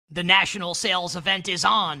The national sales event is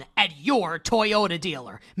on at your Toyota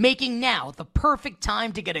dealer, making now the perfect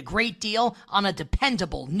time to get a great deal on a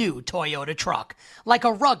dependable new Toyota truck. Like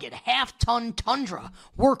a rugged half-ton Tundra,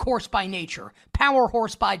 workhorse by nature, power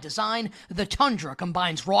horse by design, the Tundra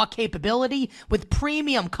combines raw capability with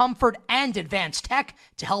premium comfort and advanced tech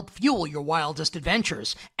to help fuel your wildest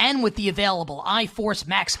adventures. And with the available iForce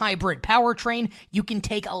Max Hybrid powertrain, you can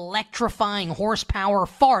take electrifying horsepower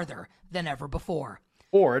farther than ever before.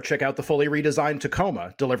 Or check out the fully redesigned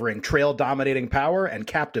Tacoma, delivering trail-dominating power and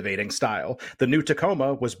captivating style. The new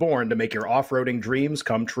Tacoma was born to make your off-roading dreams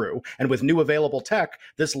come true. And with new available tech,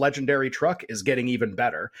 this legendary truck is getting even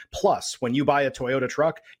better. Plus, when you buy a Toyota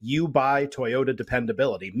truck, you buy Toyota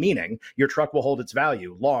dependability, meaning your truck will hold its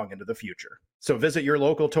value long into the future. So visit your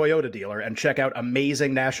local Toyota dealer and check out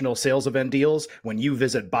amazing national sales event deals when you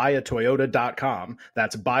visit buyatoyota.com.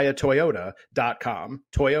 That's buyatoyota.com.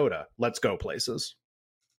 Toyota, let's go places.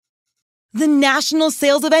 The national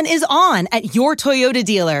sales event is on at your Toyota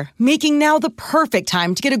dealer, making now the perfect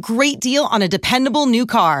time to get a great deal on a dependable new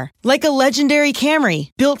car. Like a legendary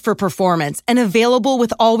Camry, built for performance and available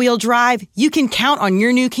with all-wheel drive, you can count on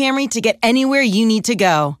your new Camry to get anywhere you need to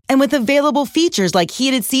go. And with available features like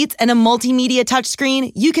heated seats and a multimedia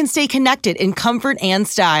touchscreen, you can stay connected in comfort and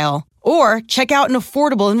style. Or check out an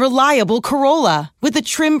affordable and reliable Corolla with a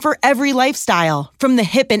trim for every lifestyle. From the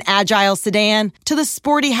hip and agile sedan to the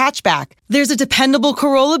sporty hatchback, there's a dependable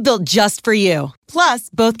Corolla built just for you. Plus,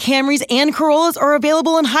 both Camrys and Corollas are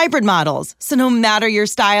available in hybrid models, so no matter your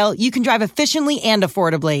style, you can drive efficiently and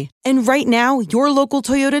affordably. And right now, your local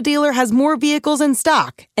Toyota dealer has more vehicles in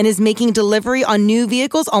stock and is making delivery on new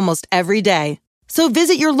vehicles almost every day. So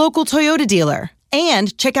visit your local Toyota dealer.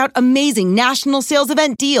 And check out amazing national sales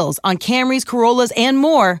event deals on Camrys, Corollas, and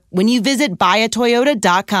more when you visit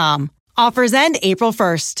buyatoyota.com. Offers end April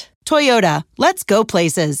 1st. Toyota, let's go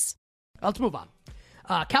places. Let's move on.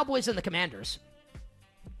 Cowboys and the Commanders.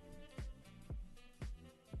 Do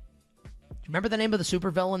you remember the name of the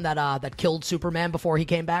supervillain that killed Superman before he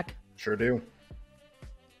came back? Sure do.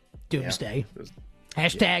 Doomsday.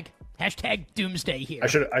 Yeah. Hashtag Doomsday here. I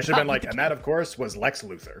should have been like, and that, of course, was Lex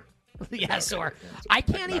Luthor. Yes, okay. or I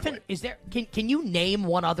can't even. Is there? Can you name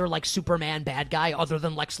one other like Superman bad guy other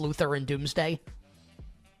than Lex Luthor and Doomsday?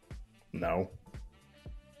 No.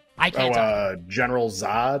 I can't. General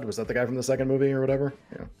Zod, was that the guy from the second movie or whatever?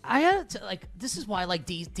 Yeah. I had to, like. This is why like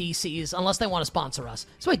DC's, unless they want to sponsor us.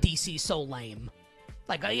 That's why DC's so lame.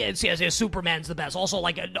 Like, yeah, Superman's the best. Also,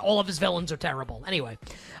 like, all of his villains are terrible. Anyway,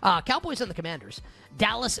 Cowboys and the Commanders.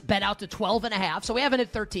 Dallas bet out to 12.5. So we haven't hit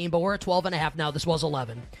 13, but we're at 12.5 now. This was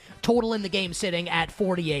 11. Total in the game sitting at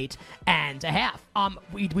 48.5.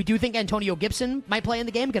 We do think Antonio Gibson might play in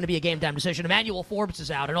the game. Going to be a game-time decision. Emmanuel Forbes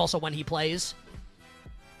is out, and also when he plays.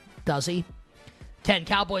 Does he? 10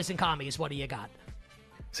 Cowboys and Commies. What do you got?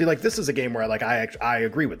 See, like, this is a game where, like, I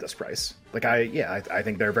agree with this price. Like, I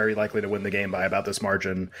think they're very likely to win the game by about this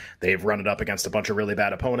margin. They've run it up against a bunch of really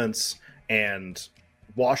bad opponents, and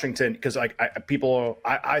Washington, because, like,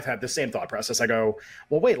 I've had the same thought process. I go,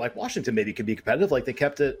 well, wait, like, Washington maybe could be competitive. Like, they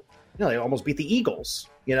kept it, you know, they almost beat the Eagles,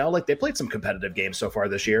 you know? Like, they played some competitive games so far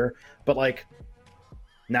this year, but, like,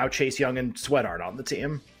 now Chase Young and Sweat aren't on the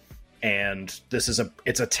team. And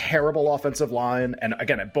it's a terrible offensive line. And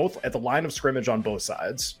again, at the line of scrimmage on both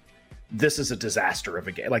sides, this is a disaster of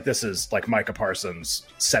a game. Like, this is like Micah Parsons'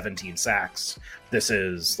 17 sacks. This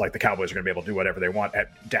is like the Cowboys are going to be able to do whatever they want.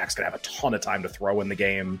 Dak's going to have a ton of time to throw in the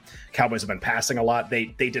game. Cowboys have been passing a lot. They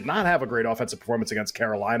did not have a great offensive performance against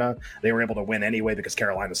Carolina. They were able to win anyway because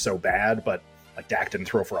Carolina's so bad. But like, Dak didn't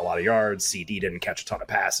throw for a lot of yards. CD didn't catch a ton of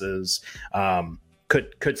passes.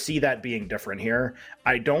 Could see that being different here.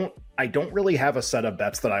 I don't really have a set of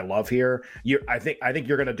bets that I love here. I think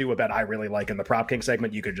you're going to do a bet I really like in the Prop King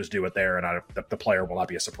segment. You could just do it there, and the player will not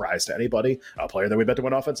be a surprise to anybody. A player that we bet to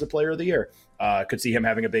win Offensive Player of the Year. Could see him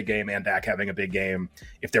having a big game and Dak having a big game.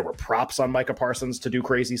 If there were props on Micah Parsons to do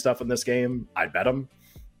crazy stuff in this game, I'd bet him.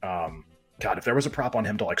 God, if there was a prop on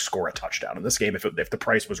him to like score a touchdown in this game, if the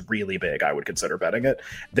price was really big, I would consider betting it.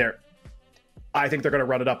 I think they're going to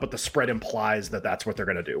run it up, but the spread implies that that's what they're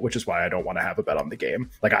going to do, which is why I don't want to have a bet on the game.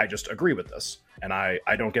 Like, I just agree with this, and I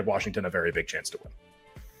don't give Washington a very big chance to win.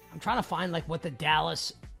 I'm trying to find, like, what the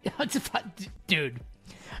Dallas... Dude.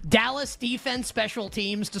 Dallas defense special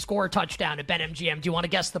teams to score a touchdown at BetMGM. Do you want to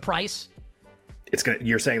guess the price?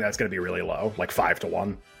 You're saying that's going to be really low, like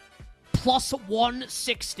 5-1? Plus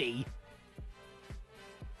 160.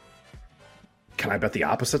 Can I bet the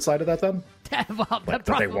opposite side of that, then? That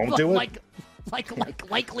they won't do it?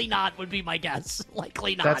 Likely not would be my guess.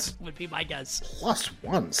 Likely not would be my guess. Plus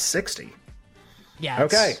 160. Yeah.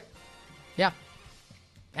 Okay. Yeah.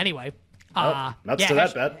 Anyway. Nuts to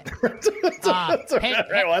that bet. That's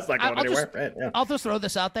not going anywhere. Right, yeah. I'll just throw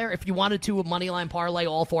this out there. If you wanted to moneyline parlay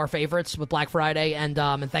all 4 favorites with Black Friday and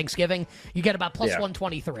Thanksgiving, you get about plus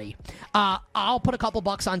 123. I'll put a couple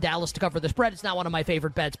bucks on Dallas to cover the spread. It's not one of my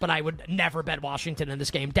favorite bets, but I would never bet Washington in this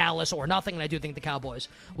game. Dallas or nothing, and I do think the Cowboys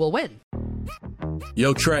will win.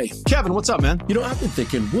 Yo, Trey. Kevin, what's up, man? You know, I've been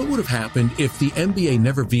thinking, what would have happened if the NBA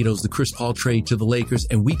never vetoes the Chris Paul trade to the Lakers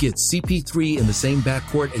and we get CP3 in the same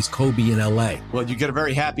backcourt as Kobe in LA? Well, you get a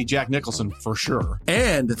very happy Jack Nicholson, for sure.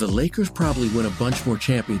 And the Lakers probably win a bunch more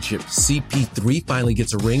championships. CP3 finally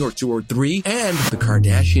gets a ring or 2 or 3, and the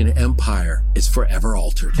Kardashian empire is forever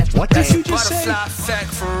altered. What did you just say?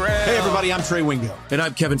 Hey, everybody, I'm Trey Wingo. And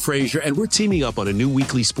I'm Kevin Frazier, and we're teaming up on a new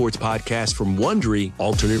weekly sports podcast from Wondery,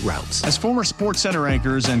 Alternate Routes. As former Sports Center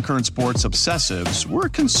anchors and current sports obsessives, we're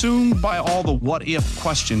consumed by all the what-if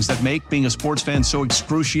questions that make being a sports fan so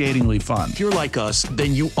excruciatingly fun. If you're like us,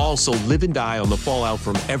 then you also live and die on the fallout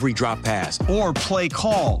from every drop pass. Or play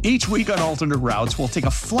call. Each week on Alternate Routes, we'll take a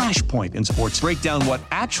flashpoint in sports, break down what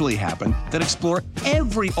actually happened, then explore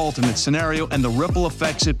every alternate scenario and the ripple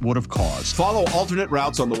effects it would have caused. Follow Alternate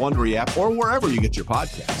Routes on the Wondery app or wherever you get your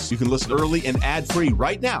podcasts. You can listen early and ad-free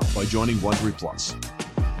right now by joining Wondery Plus.